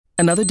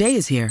Another day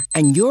is here,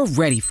 and you're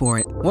ready for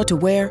it. What to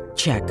wear?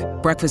 Check.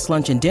 Breakfast,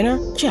 lunch, and dinner?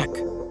 Check.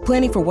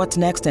 Planning for what's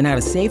next and how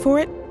to save for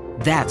it?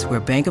 That's where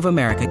Bank of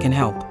America can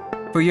help.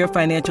 For your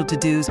financial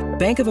to-dos,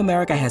 Bank of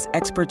America has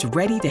experts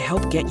ready to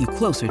help get you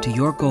closer to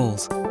your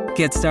goals.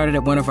 Get started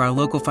at one of our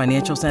local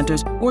financial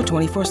centers or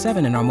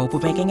 24/7 in our mobile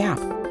banking app.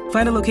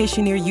 Find a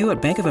location near you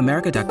at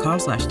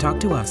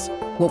bankofamerica.com/talktous.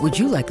 What would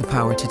you like the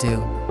power to do?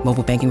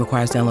 Mobile banking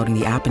requires downloading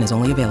the app and is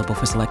only available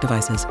for select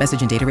devices.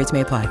 Message and data rates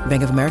may apply.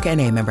 Bank of America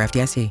N.A., member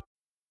FDIC.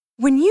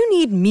 When you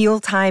need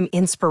mealtime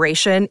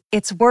inspiration,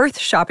 it's worth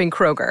shopping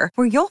Kroger,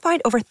 where you'll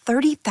find over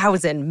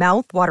 30,000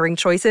 mouth-watering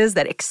choices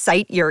that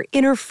excite your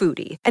inner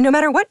foodie. And no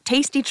matter what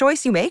tasty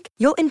choice you make,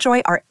 you'll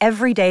enjoy our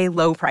everyday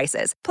low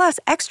prices, plus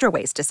extra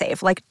ways to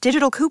save, like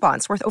digital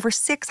coupons worth over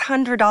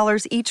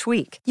 $600 each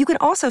week. You can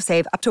also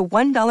save up to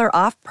 $1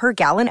 off per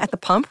gallon at the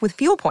pump with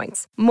fuel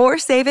points. More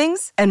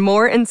savings and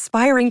more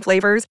inspiring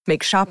flavors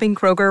make shopping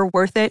Kroger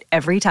worth it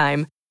every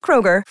time.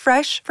 Kroger,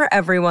 fresh for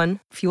everyone.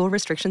 Fuel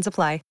restrictions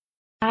apply.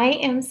 I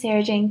am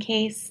Sarah Jane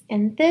Case,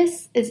 and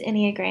this is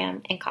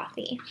Enneagram and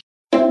Coffee.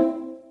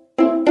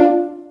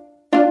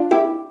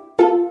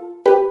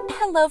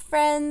 Hello,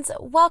 friends.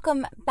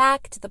 Welcome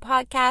back to the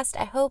podcast.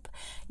 I hope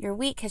your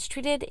week has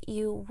treated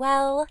you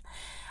well.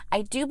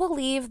 I do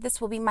believe this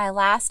will be my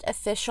last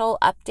official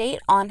update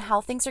on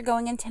how things are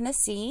going in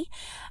Tennessee.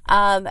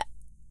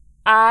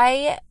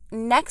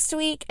 Next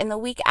week and the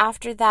week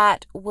after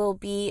that will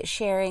be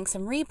sharing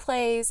some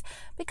replays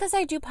because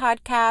I do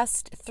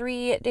podcast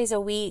 3 days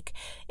a week.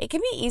 It can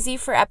be easy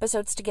for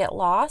episodes to get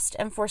lost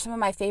and for some of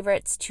my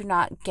favorites to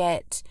not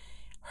get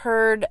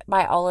heard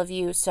by all of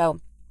you. So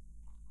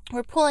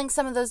we're pulling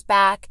some of those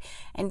back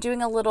and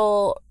doing a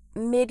little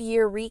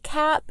mid-year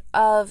recap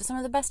of some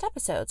of the best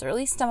episodes, or at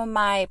least some of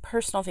my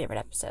personal favorite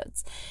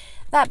episodes.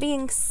 That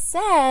being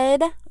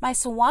said, my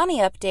Sewanee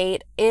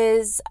update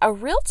is a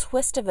real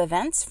twist of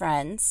events,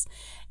 friends,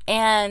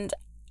 and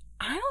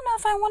I don't know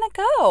if I want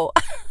to go.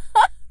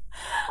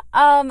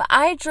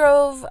 I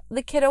drove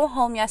the kiddo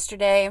home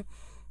yesterday,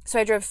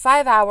 so I drove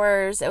 5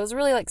 hours. It was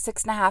really like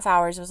 6.5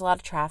 hours. It was a lot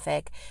of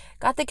traffic.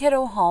 Got the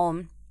kiddo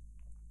home,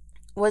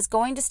 was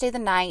going to stay the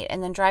night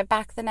and then drive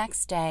back the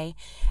next day,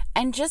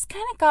 and just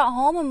kind of got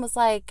home and was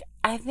like,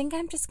 I think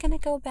I'm just going to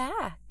go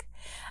back.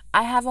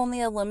 I have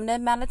only a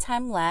limited amount of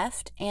time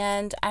left,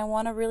 and I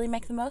want to really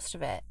make the most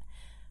of it.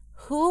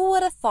 Who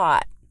would have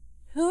thought?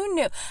 Who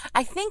knew?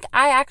 I think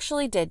I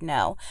actually did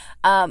know.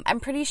 I'm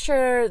pretty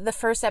sure the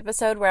first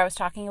episode where I was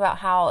talking about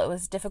how it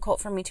was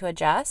difficult for me to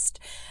adjust,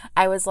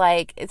 I was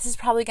like, this is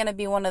probably going to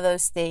be one of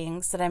those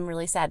things that I'm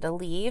really sad to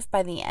leave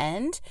by the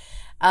end,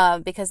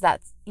 because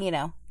that's,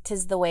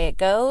 'tis the way it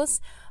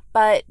goes.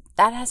 But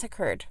that has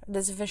occurred. It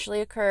has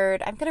officially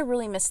occurred. I'm going to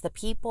really miss the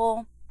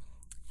people.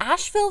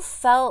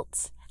 Asheville's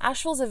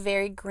a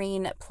very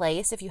green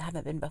place if you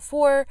haven't been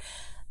before.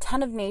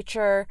 Ton of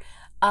nature.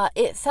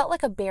 It felt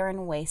like a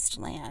barren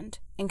wasteland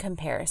in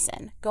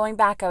comparison. Going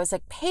back, I was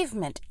like,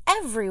 pavement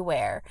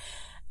everywhere.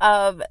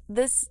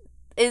 This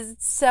is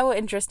so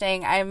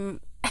interesting.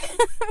 I'm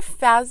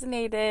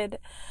fascinated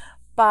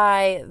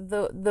by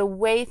the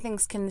way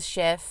things can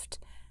shift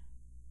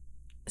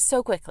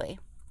so quickly.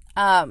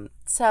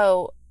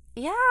 So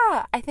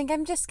yeah, I think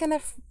I'm just gonna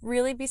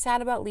really be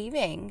sad about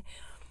leaving.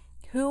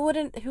 Who would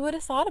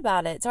have thought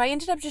about it? So I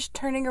ended up just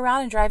turning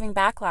around and driving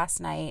back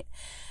last night.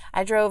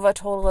 I drove a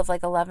total of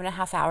like 11 and a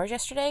half hours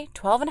yesterday.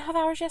 12 and a half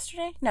hours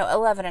yesterday? No,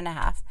 11 and a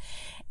half.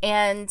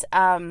 And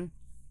I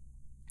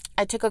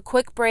took a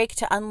quick break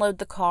to unload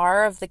the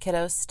car of the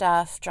kiddo's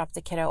stuff, drop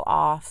the kiddo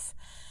off,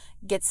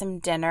 get some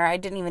dinner. I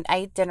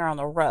ate dinner on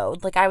the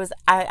road. Like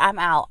I'm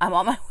out. I'm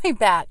on my way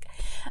back.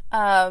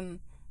 And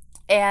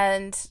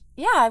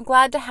yeah, I'm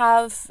glad to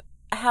have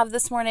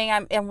this morning.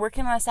 I'm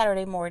working on a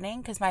Saturday morning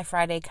because my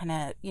Friday kind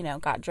of,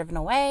 got driven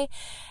away,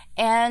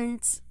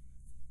 and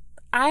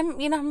I'm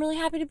really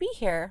happy to be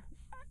here.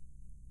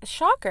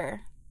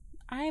 Shocker.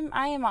 I'm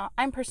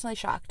personally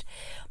shocked.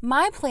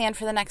 My plan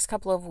for the next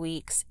couple of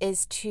weeks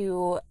is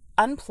to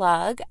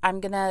unplug. I'm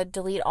going to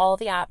delete all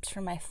the apps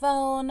from my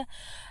phone.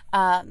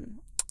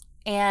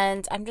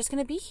 And I'm just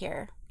going to be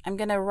here. I'm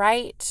going to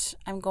write.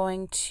 I'm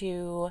going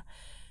to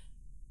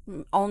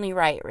only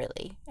write,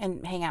 really,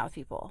 and hang out with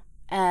people.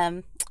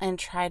 And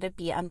try to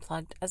be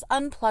unplugged as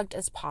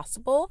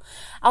possible.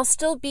 I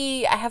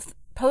have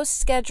posts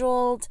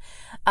scheduled.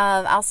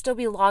 I'll still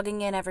be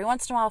logging in every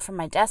once in a while from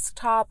my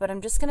desktop, but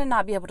I'm just going to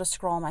not be able to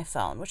scroll on my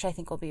phone, which I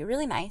think will be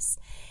really nice.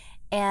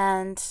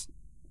 And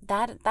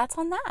that's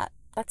on that.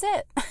 That's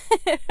it.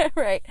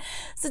 Right.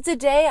 So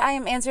today I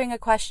am answering a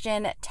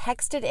question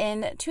texted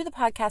in to the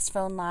podcast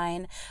phone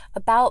line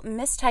about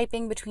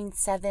mistyping between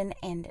 7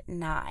 and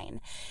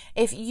 9.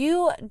 If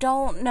you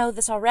don't know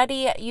this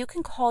already, you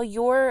can call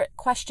your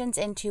questions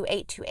into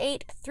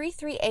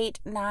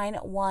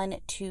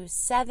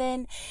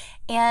 828-338-9127,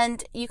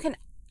 and you can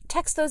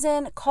text those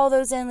in, call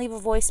those in, leave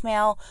a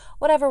voicemail,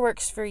 whatever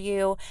works for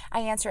you. I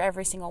answer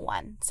every single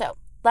one. So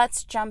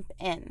let's jump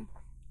in.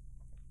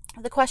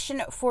 The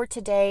question for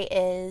today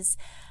is,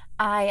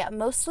 I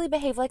mostly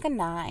behave like a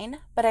 9,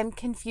 but I'm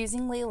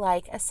confusingly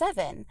like a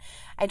 7.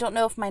 I don't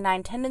know if my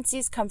 9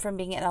 tendencies come from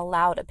being in a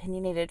loud,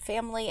 opinionated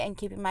family and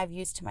keeping my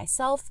views to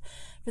myself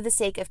for the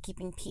sake of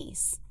keeping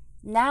peace.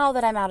 Now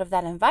that I'm out of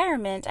that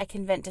environment, I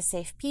can vent to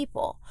safe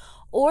people.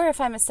 Or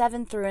if I'm a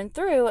 7 through and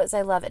through, as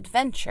I love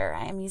adventure.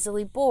 I am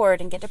easily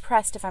bored and get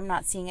depressed if I'm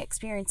not seeing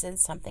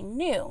experiences something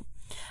new.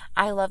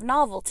 I love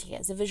novelty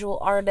as a visual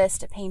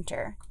artist, a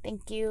painter.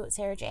 Thank you,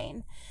 Sarah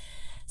Jane.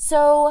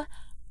 So,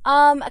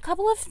 a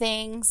couple of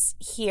things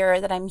here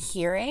that I'm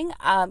hearing.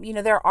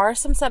 There are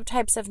some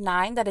subtypes of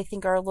 9 that I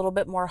think are a little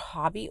bit more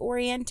hobby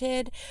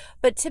oriented,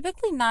 but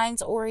typically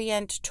 9s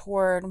orient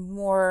toward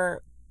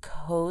more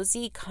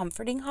cozy,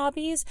 comforting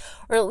hobbies,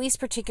 or at least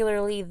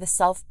particularly the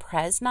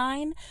self-pres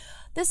 9.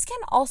 This can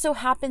also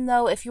happen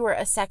though if you are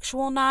a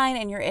sexual 9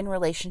 and you're in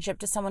relationship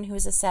to someone who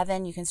is a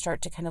 7, you can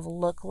start to kind of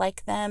look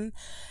like them.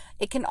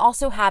 It can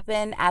also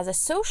happen as a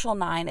social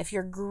 9 if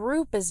your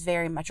group is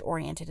very much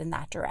oriented in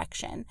that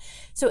direction.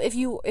 So if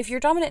your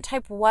dominant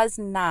type was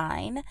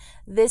 9,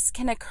 this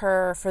can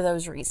occur for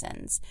those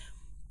reasons.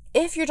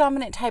 If your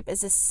dominant type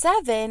is a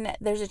 7,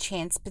 there's a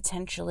chance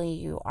potentially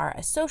you are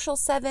a social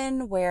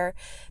 7 where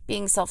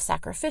being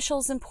self-sacrificial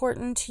is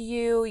important to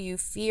you. You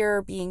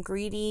fear being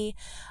greedy,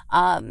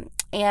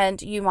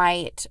 and you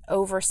might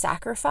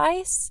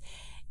over-sacrifice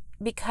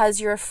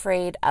because you're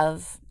afraid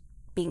of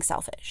being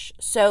selfish.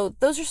 So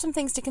those are some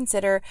things to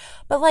consider.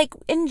 But like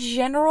in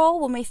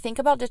general, when we think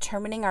about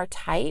determining our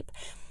type,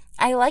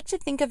 I like to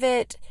think of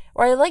it,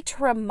 or I like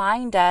to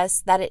remind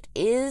us that it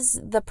is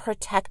the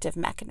protective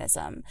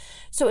mechanism.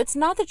 So it's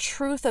not the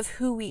truth of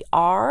who we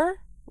are,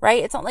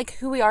 right? It's not like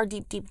who we are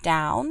deep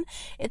down.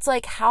 It's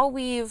like how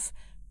we've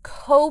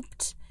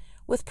coped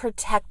with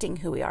protecting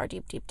who we are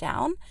deep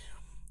down.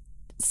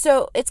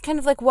 So it's kind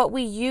of like what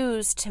we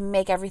use to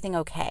make everything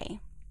okay.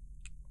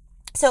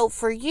 So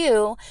for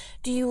you,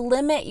 do you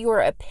limit your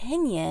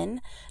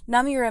opinion,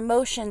 numb your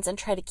emotions, and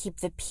try to keep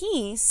the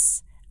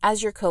peace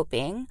as you're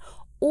coping?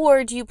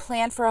 Or do you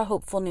plan for a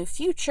hopeful new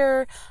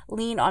future,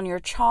 lean on your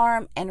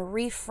charm, and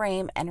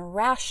reframe and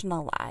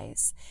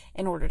rationalize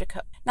in order to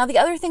cope? Now, the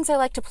other things I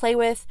like to play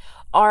with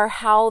are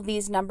how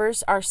these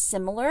numbers are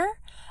similar.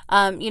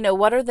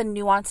 What are the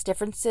nuanced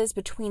differences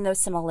between those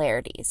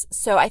similarities?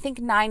 So I think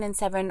 9 and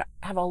 7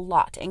 have a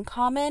lot in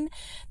common.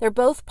 They're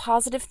both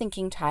positive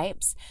thinking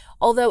types,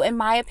 although in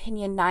my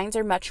opinion, 9s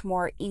are much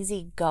more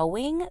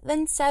easygoing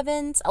than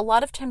 7s. A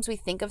lot of times we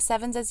think of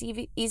 7s as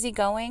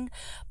easygoing,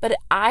 but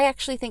I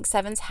actually think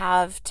 7s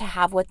have to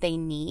have what they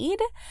need,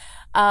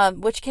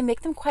 which can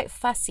make them quite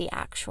fussy,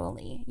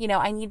 actually.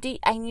 I need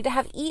to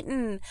have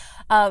eaten.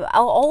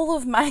 All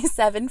of my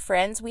 7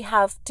 friends, we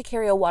have to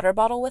carry a water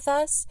bottle with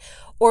us,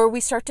 or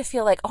we start to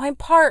feel like, oh, I'm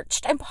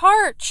parched.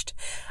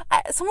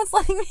 Someone's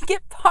letting me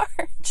get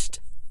parched.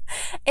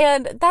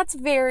 And that's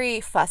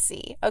very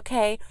fussy,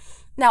 okay?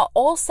 Now,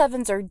 all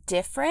 7s are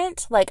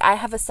different. Like, I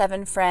have a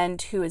 7 friend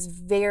who is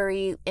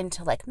very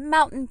into, like,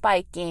 mountain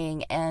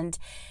biking, and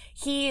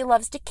he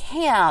loves to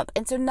camp.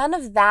 And so none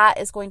of that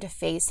is going to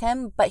faze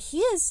him. But he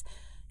is,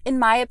 in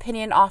my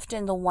opinion,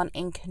 often the one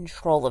in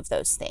control of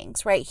those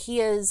things, right?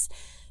 He is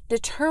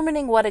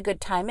determining what a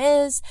good time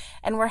is,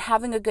 and we're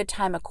having a good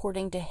time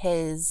according to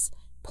his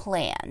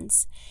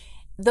plans.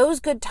 Those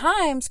good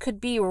times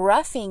could be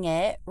roughing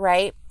it,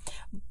 right?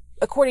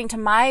 According to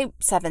my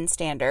 7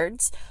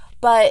 standards.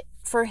 But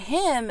for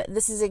him,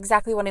 this is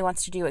exactly what he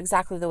wants to do,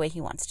 exactly the way he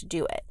wants to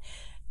do it.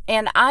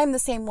 And I'm the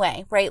same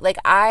way, right? Like,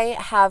 I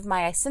have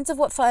my sense of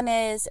what fun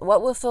is,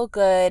 what will feel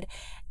good,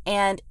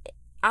 and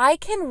I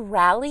can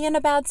rally in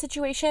a bad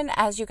situation,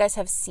 as you guys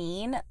have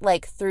seen,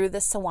 like through the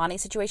Sewanee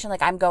situation.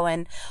 Like, I'm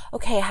going,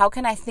 okay, how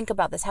can I think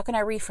about this? How can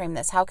I reframe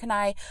this? How can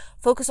I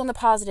focus on the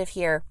positive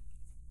here?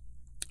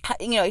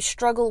 I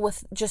struggle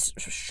with just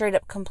straight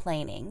up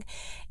complaining.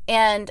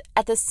 And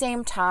at the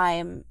same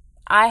time,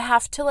 I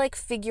have to like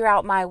figure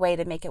out my way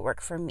to make it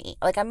work for me.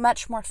 Like, I'm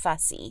much more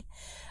fussy.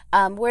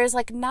 Whereas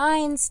like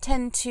 9s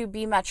tend to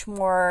be much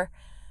more,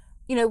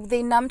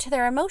 they numb to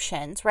their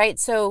emotions, right?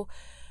 So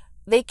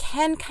they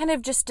can kind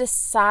of just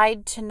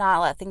decide to not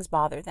let things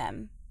bother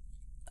them.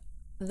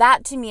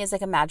 That to me is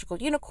like a magical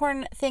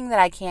unicorn thing that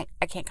I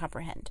can't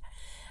comprehend.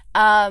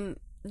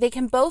 They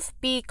can both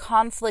be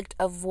conflict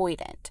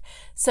avoidant.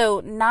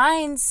 So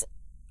 9s,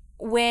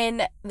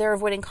 when they're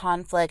avoiding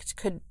conflict,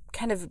 could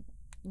kind of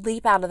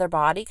leap out of their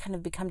body, kind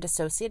of become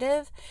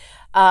dissociative,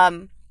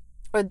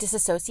 or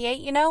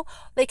disassociate,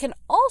 They can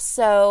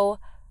also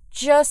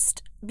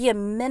just be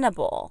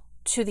amenable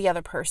to the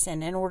other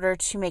person in order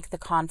to make the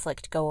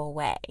conflict go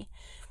away.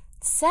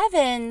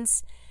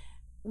 7s,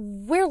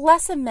 we're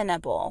less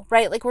amenable,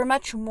 right? Like, we're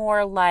much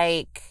more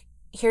like,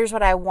 here's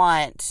what I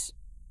want,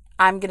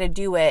 I'm going to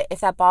do it. If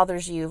that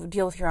bothers you,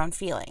 deal with your own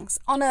feelings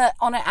on an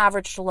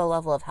average to low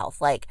level of health.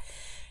 Like,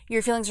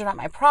 your feelings are not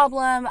my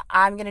problem.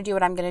 I'm going to do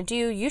what I'm going to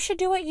do. You should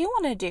do what you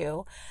want to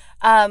do.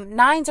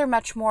 9s are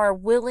much more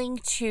willing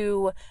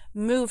to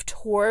move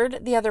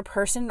toward the other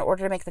person in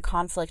order to make the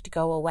conflict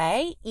go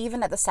away,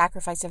 even at the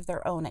sacrifice of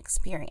their own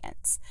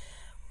experience.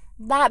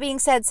 That being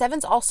said,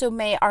 sevens also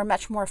are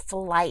much more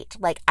polite.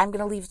 Like, I'm going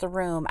to leave the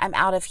room. I'm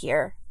out of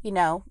here, you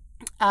know.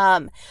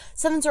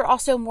 Sevens are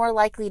also more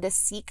likely to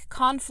seek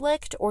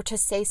conflict or to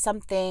say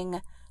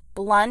something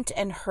blunt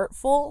and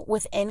hurtful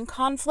within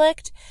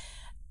conflict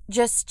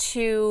just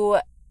to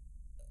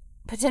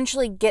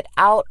potentially get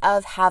out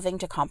of having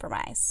to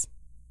compromise.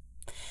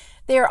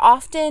 They are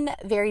often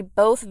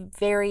both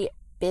very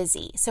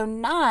busy. So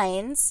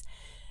nines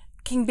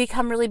can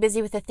become really busy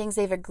with the things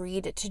they've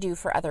agreed to do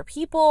for other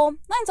people.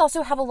 Nines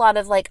also have a lot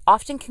of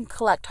often can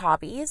collect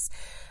hobbies,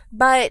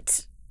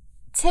 but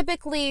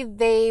typically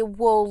they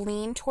will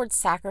lean towards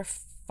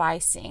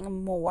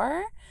sacrificing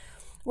more,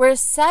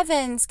 whereas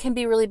sevens can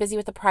be really busy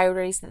with the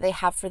priorities that they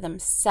have for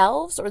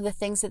themselves or the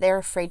things that they're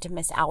afraid to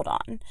miss out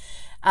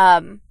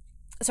on.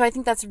 So I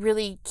think that's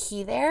really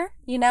key there.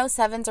 You know,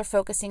 sevens are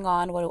focusing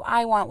on what do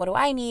I want, what do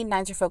I need?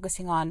 Nines are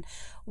focusing on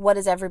what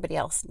does everybody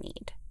else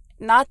need?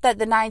 Not that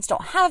the nines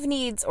don't have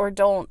needs or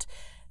don't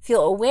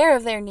feel aware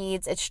of their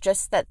needs. It's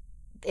just that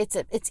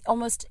it's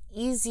almost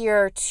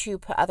easier to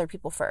put other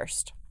people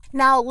first.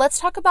 Now, let's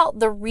talk about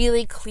the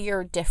really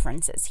clear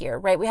differences here,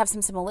 right? We have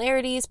some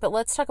similarities, but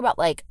let's talk about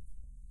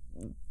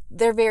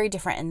they're very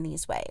different in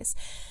these ways.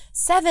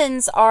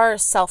 Sevens are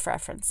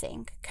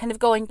self-referencing, kind of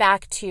going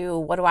back to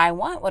what do I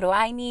want? What do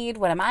I need?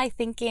 What am I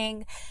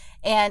thinking?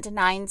 And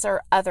nines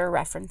are other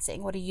referencing.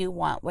 What do you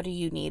want? What do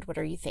you need? What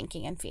are you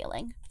thinking and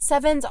feeling?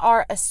 Sevens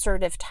are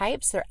assertive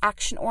types. They're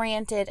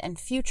action-oriented and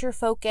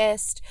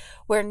future-focused,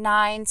 where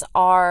nines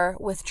are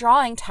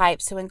withdrawing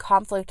types. So in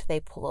conflict, they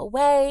pull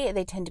away.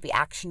 They tend to be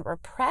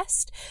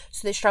action-repressed.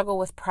 So they struggle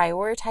with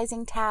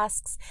prioritizing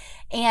tasks,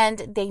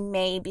 and they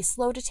may be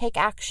slow to take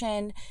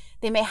action.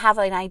 They may have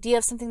an idea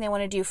of something they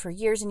want to do for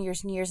years and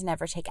years and years and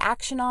never take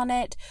action on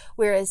it.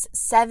 Whereas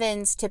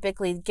sevens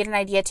typically get an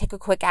idea, take a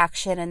quick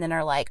action, and then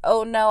are like,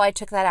 oh no, I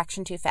took that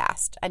action too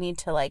fast. I need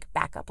to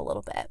back up a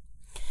little bit.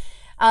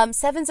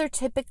 Sevens are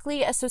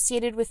typically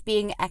associated with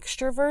being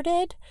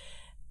extroverted.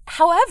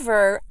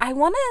 However,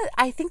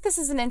 I think this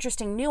is an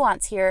interesting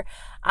nuance here.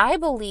 I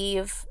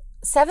believe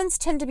sevens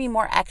tend to be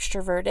more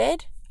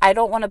extroverted. I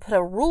don't want to put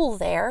a rule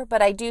there,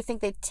 but I do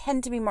think they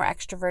tend to be more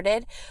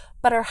extroverted,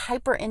 but are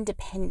hyper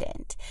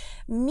independent.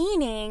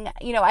 Meaning,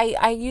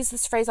 I use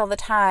this phrase all the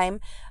time.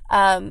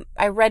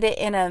 I read it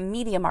in a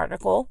Medium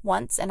article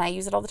once, and I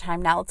use it all the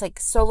time now. It's like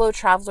solo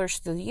travelers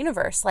through the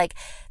universe.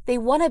 They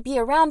want to be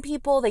around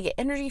people, they get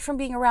energy from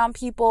being around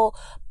people,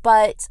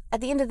 but at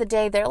the end of the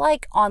day, they're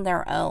on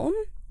their own.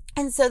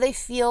 And so they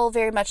feel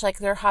very much like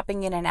they're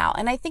hopping in and out.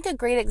 And I think a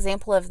great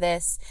example of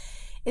this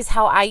is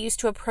how I used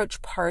to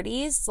approach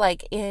parties,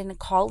 in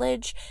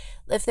college.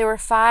 If there were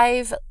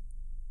 5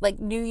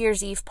 New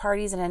Year's Eve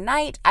parties in a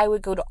night, I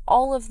would go to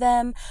all of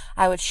them.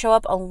 I would show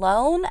up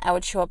alone, I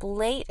would show up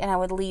late, and I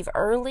would leave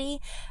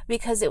early,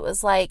 because it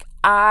was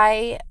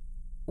I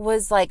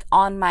was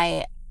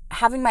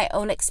having my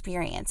own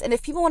experience. And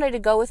if people wanted to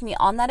go with me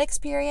on that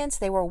experience,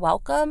 they were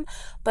welcome,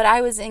 but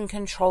I was in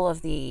control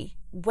of the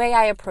way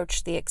I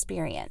approached the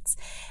experience.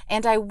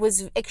 And I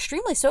was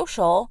extremely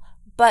social,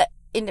 but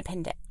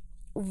independent.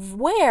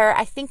 Where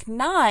I think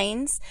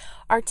nines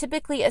are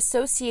typically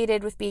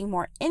associated with being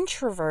more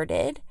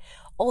introverted,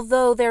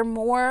 although they're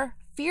more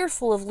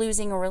fearful of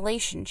losing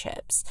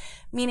relationships.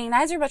 Meaning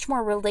nines are much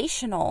more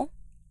relational,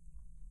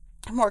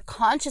 more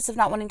conscious of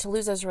not wanting to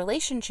lose those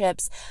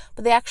relationships,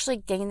 but they actually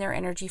gain their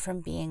energy from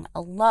being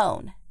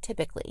alone,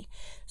 typically.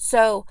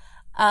 So,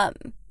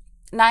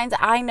 nines,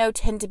 I know,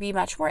 tend to be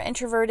much more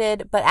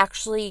introverted, but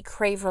actually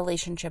crave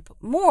relationship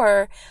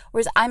more,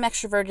 whereas I'm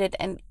extroverted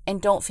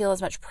and don't feel as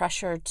much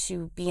pressure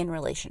to be in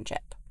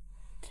relationship.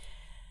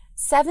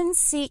 Sevens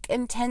seek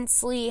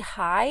intensely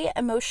high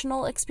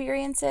emotional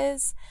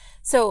experiences.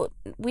 So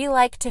we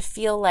like to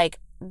feel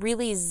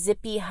really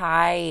zippy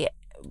high,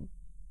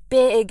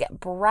 big,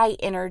 bright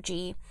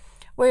energy,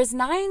 whereas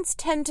nines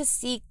tend to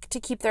seek to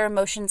keep their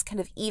emotions kind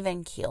of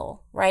even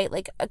keel, right?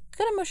 A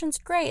good emotion's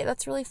great,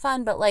 that's really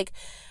fun, but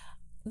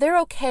they're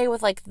okay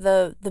with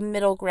the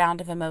middle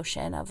ground of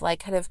emotion, of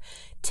kind of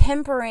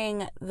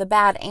tempering the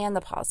bad and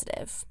the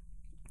positive,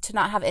 to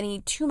not have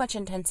any too much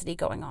intensity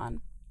going on.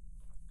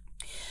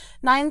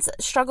 Nines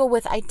struggle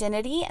with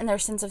identity and their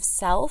sense of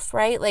self,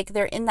 right?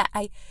 They're in that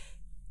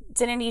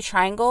identity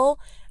triangle.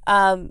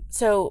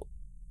 So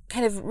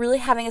kind of really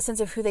having a sense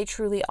of who they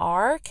truly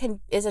are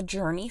is a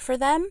journey for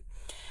them.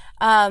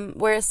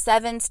 Whereas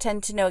sevens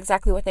tend to know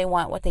exactly what they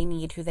want, what they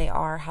need, who they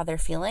are, how they're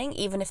feeling,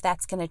 even if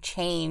that's going to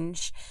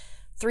change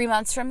 3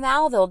 months from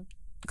now, they'll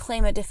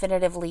claim it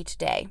definitively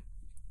today.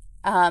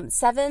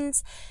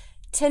 Sevens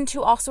tend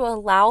to also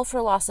allow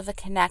for loss of a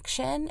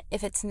connection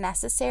if it's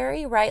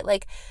necessary, right?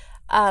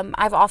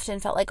 I've often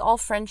felt all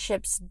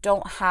friendships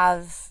don't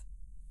have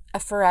a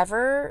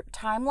forever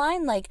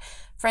timeline.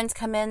 Friends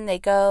come in, they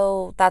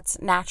go, that's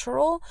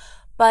natural.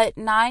 But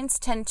nines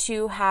tend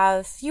to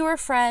have fewer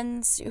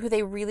friends who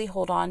they really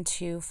hold on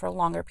to for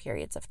longer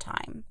periods of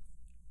time.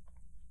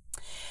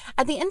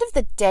 At the end of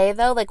the day,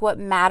 though, what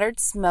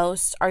matters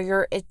most are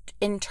your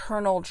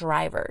internal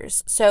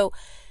drivers. So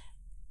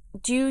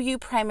Do you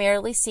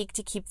primarily seek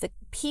to keep the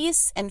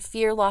peace and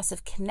fear loss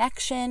of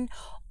connection,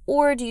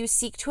 or do you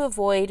seek to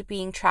avoid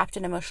being trapped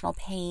in emotional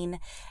pain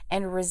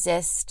and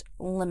resist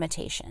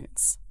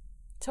limitations?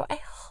 So I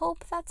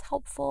hope that's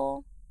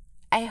helpful.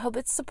 I hope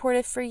it's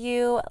supportive for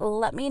you.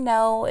 Let me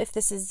know if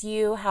this is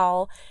you,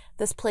 how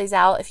this plays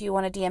out. If you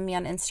want to DM me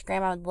on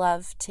Instagram, I would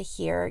love to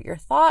hear your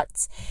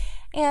thoughts.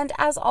 And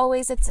as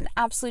always, it's an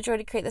absolute joy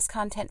to create this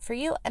content for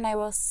you. And I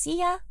will see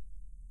ya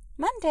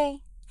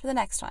Monday for the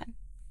next one.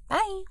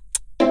 Bye.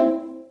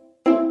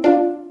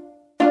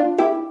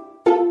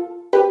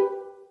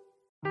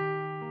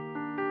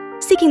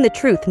 Seeking the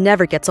truth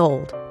never gets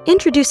old.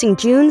 Introducing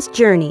June's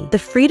Journey, the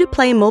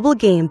free-to-play mobile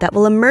game that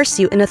will immerse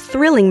you in a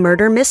thrilling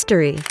murder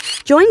mystery.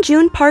 Join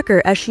June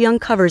Parker as she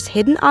uncovers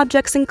hidden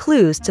objects and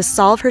clues to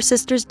solve her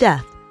sister's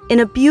death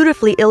in a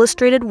beautifully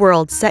illustrated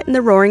world set in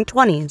the Roaring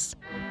 '20s.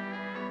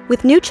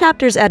 With new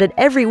chapters added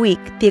every week,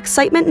 the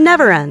excitement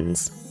never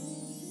ends.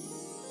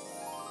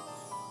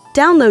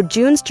 Download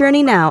June's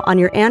Journey now on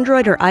your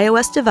Android or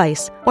iOS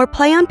device, or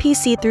play on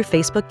PC through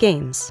Facebook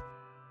Games.